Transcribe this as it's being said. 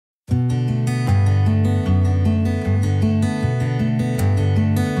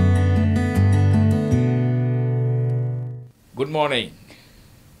Good morning.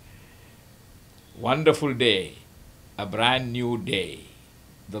 Wonderful day, a brand new day.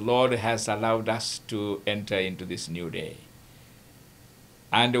 The Lord has allowed us to enter into this new day.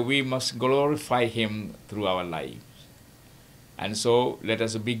 And we must glorify Him through our lives. And so let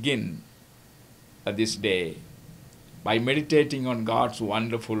us begin this day by meditating on God's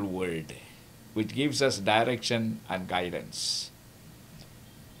wonderful word, which gives us direction and guidance.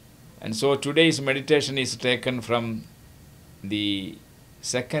 And so today's meditation is taken from the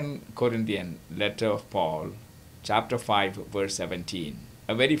 2 Corinthian letter of Paul, chapter 5, verse 17,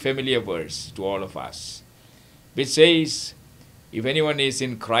 a very familiar verse to all of us, which says, if anyone is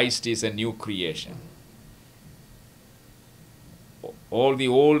in Christ, he is a new creation. All the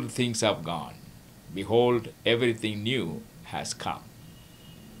old things have gone. Behold, everything new has come.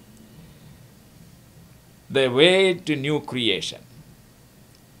 The way to new creation.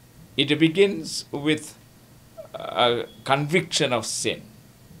 It begins with a conviction of sin,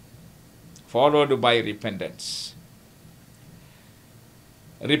 followed by repentance.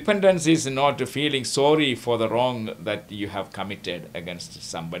 Repentance is not feeling sorry for the wrong that you have committed against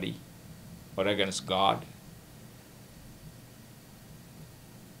somebody or against God.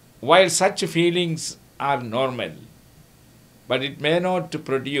 While such feelings are normal, but it may not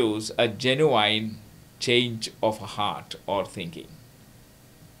produce a genuine change of heart or thinking.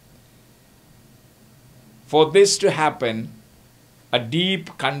 For this to happen, a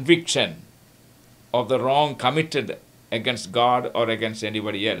deep conviction of the wrong committed against God or against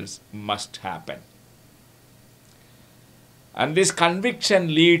anybody else must happen. And this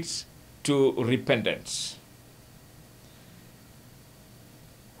conviction leads to repentance.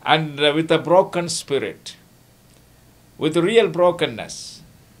 And with a broken spirit, with real brokenness,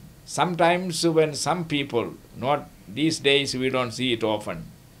 sometimes when some people, not these days we don't see it often,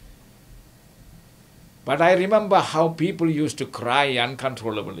 but I remember how people used to cry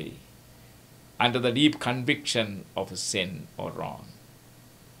uncontrollably under the deep conviction of sin or wrong.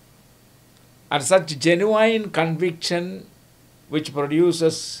 And such genuine conviction which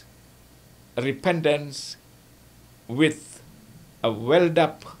produces repentance with a welled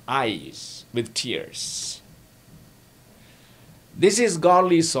up eyes with tears. This is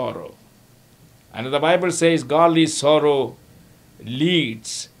godly sorrow. And the Bible says godly sorrow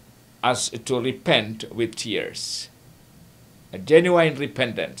leads us to repent with tears. A genuine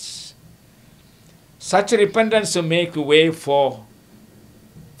repentance. Such repentance to make way for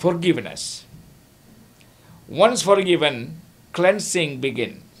forgiveness. Once forgiven, cleansing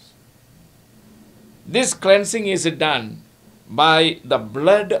begins. This cleansing is done by the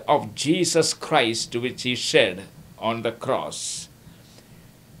blood of Jesus Christ, which He shed on the cross.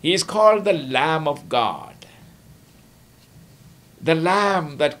 He is called the Lamb of God. The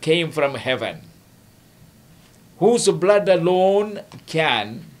Lamb that came from heaven, whose blood alone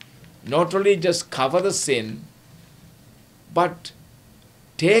can not only just cover the sin, but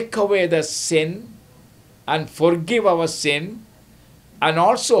take away the sin and forgive our sin, and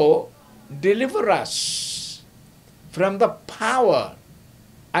also deliver us from the power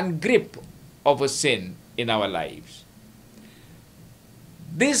and grip of a sin in our lives.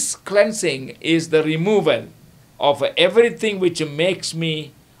 This cleansing is the removal of everything which makes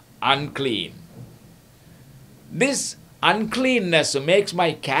me unclean. This uncleanness makes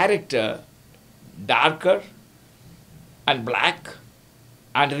my character darker and black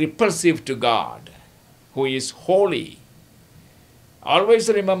and repulsive to God, who is holy. Always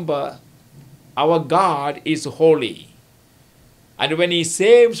remember, our God is holy. And when He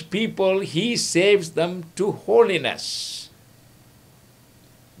saves people, He saves them to holiness.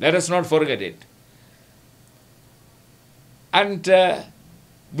 Let us not forget it. And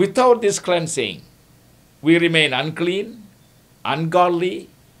without this cleansing, we remain unclean, ungodly,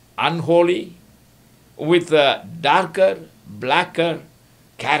 unholy, with a darker, blacker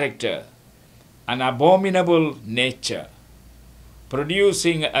character, an abominable nature,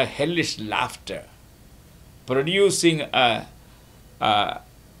 producing a hellish laughter, producing a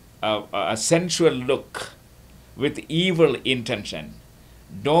sensual look with evil intention,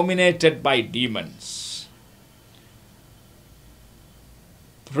 dominated by demons,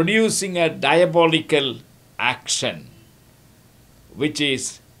 producing a diabolical action, which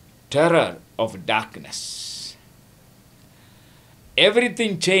is terror of darkness.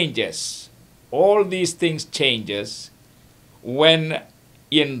 Everything changes. All these things changes when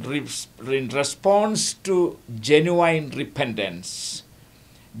in response to genuine repentance,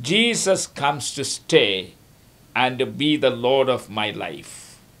 Jesus comes to stay and be the Lord of my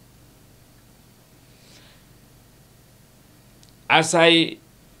life. As I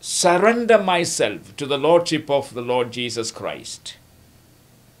surrender myself to the Lordship of the Lord Jesus Christ.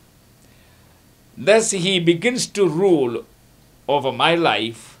 Thus he begins to rule over my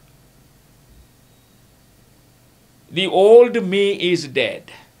life. The old me is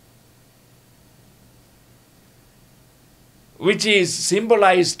dead, which is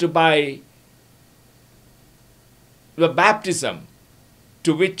symbolized by the baptism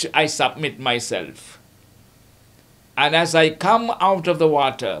to which I submit myself. And as I come out of the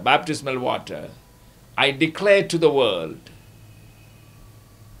water, baptismal water, I declare to the world,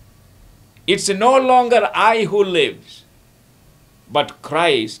 it's no longer I who lives, but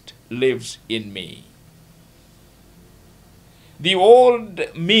Christ lives in me. The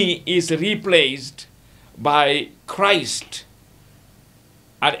old me is replaced by Christ,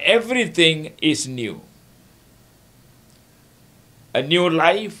 and everything is new. A new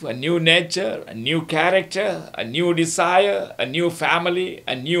life, a new nature, a new character, a new desire, a new family,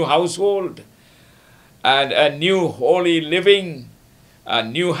 a new household, and a new holy living, a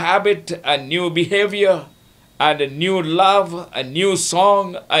new habit, a new behavior, and a new love, a new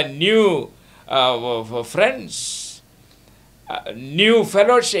song, a new friends, a new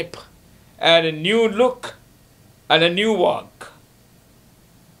fellowship, and a new look, and a new walk.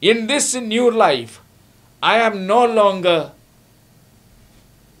 In this new life, I am no longer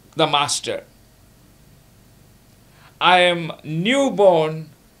the master. I am newborn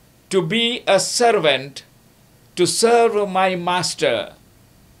to be a servant to serve my master.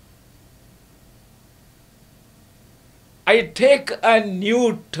 I take a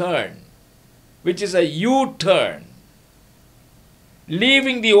new turn, which is a U-turn,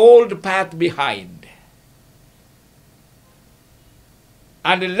 leaving the old path behind,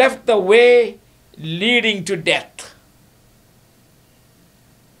 and left the way leading to death.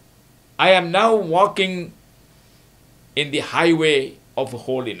 I am now walking in the highway of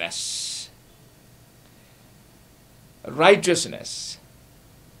holiness, righteousness,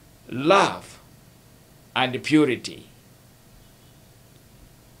 love, and purity.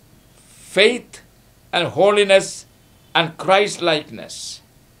 Faith and holiness and Christ-likeness.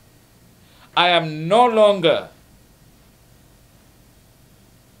 I am no longer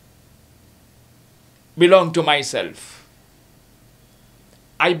belong to myself.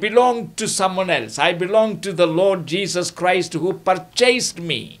 I belong to someone else. I belong to the Lord Jesus Christ who purchased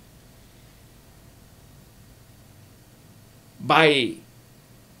me by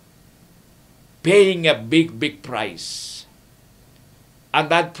paying a big price. And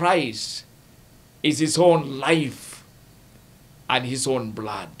that price is his own life and his own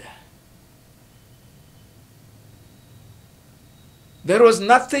blood. There was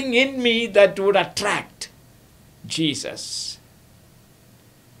nothing in me that would attract Jesus.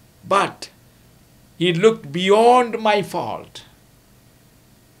 But he looked beyond my fault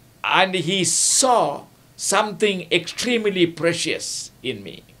and he saw something extremely precious in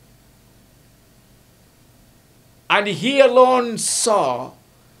me. And he alone saw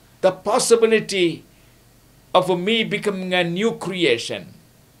the possibility of me becoming a new creation.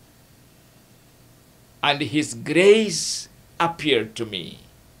 And his grace appeared to me.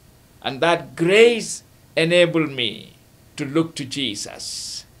 And that grace enabled me to look to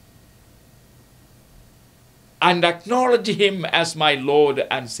Jesus and acknowledge him as my Lord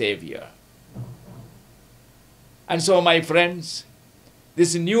and Savior. And so, my friends,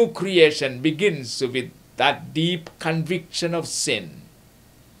 this new creation begins with that deep conviction of sin.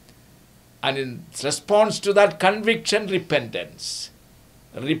 And in response to that conviction, repentance.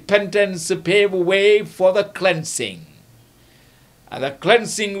 Repentance pave way for the cleansing. And the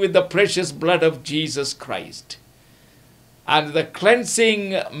cleansing with the precious blood of Jesus Christ. And the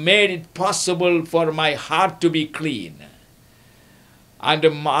cleansing made it possible for my heart to be clean. And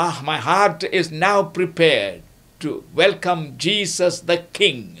my heart is now prepared to welcome Jesus the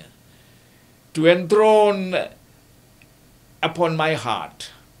King to enthrone upon my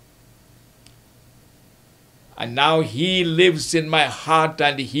heart. And now he lives in my heart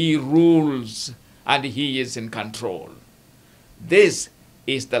and he rules and he is in control. This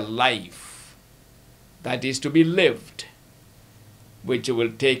is the life that is to be lived, which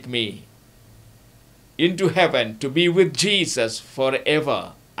will take me into heaven to be with Jesus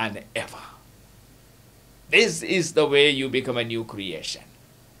forever and ever. This is the way you become a new creation.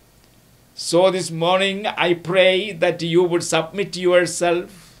 So this morning I pray that you would submit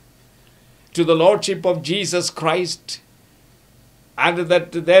yourself to the Lordship of Jesus Christ and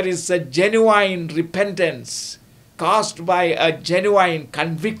that there is a genuine repentance caused by a genuine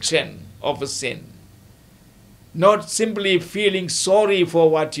conviction of a sin. Not simply feeling sorry for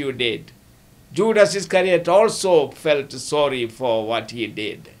what you did, Judas Iscariot also felt sorry for what he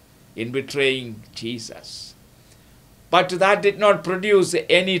did in betraying Jesus. But that did not produce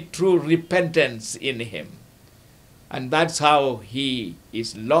any true repentance in him. And that's how he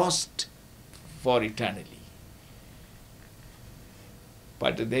is lost for eternity.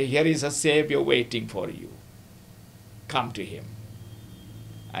 But here is a Savior waiting for you. Come to him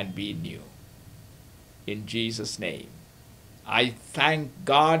and be new. In Jesus' name, I thank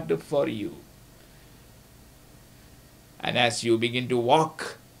God for you. And as you begin to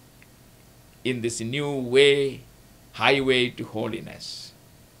walk in this new way, highway to holiness,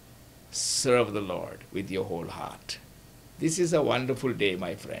 serve the Lord with your whole heart. This is a wonderful day,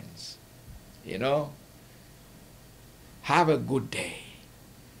 my friends. Have a good day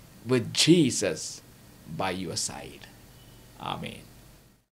with Jesus by your side. Amen.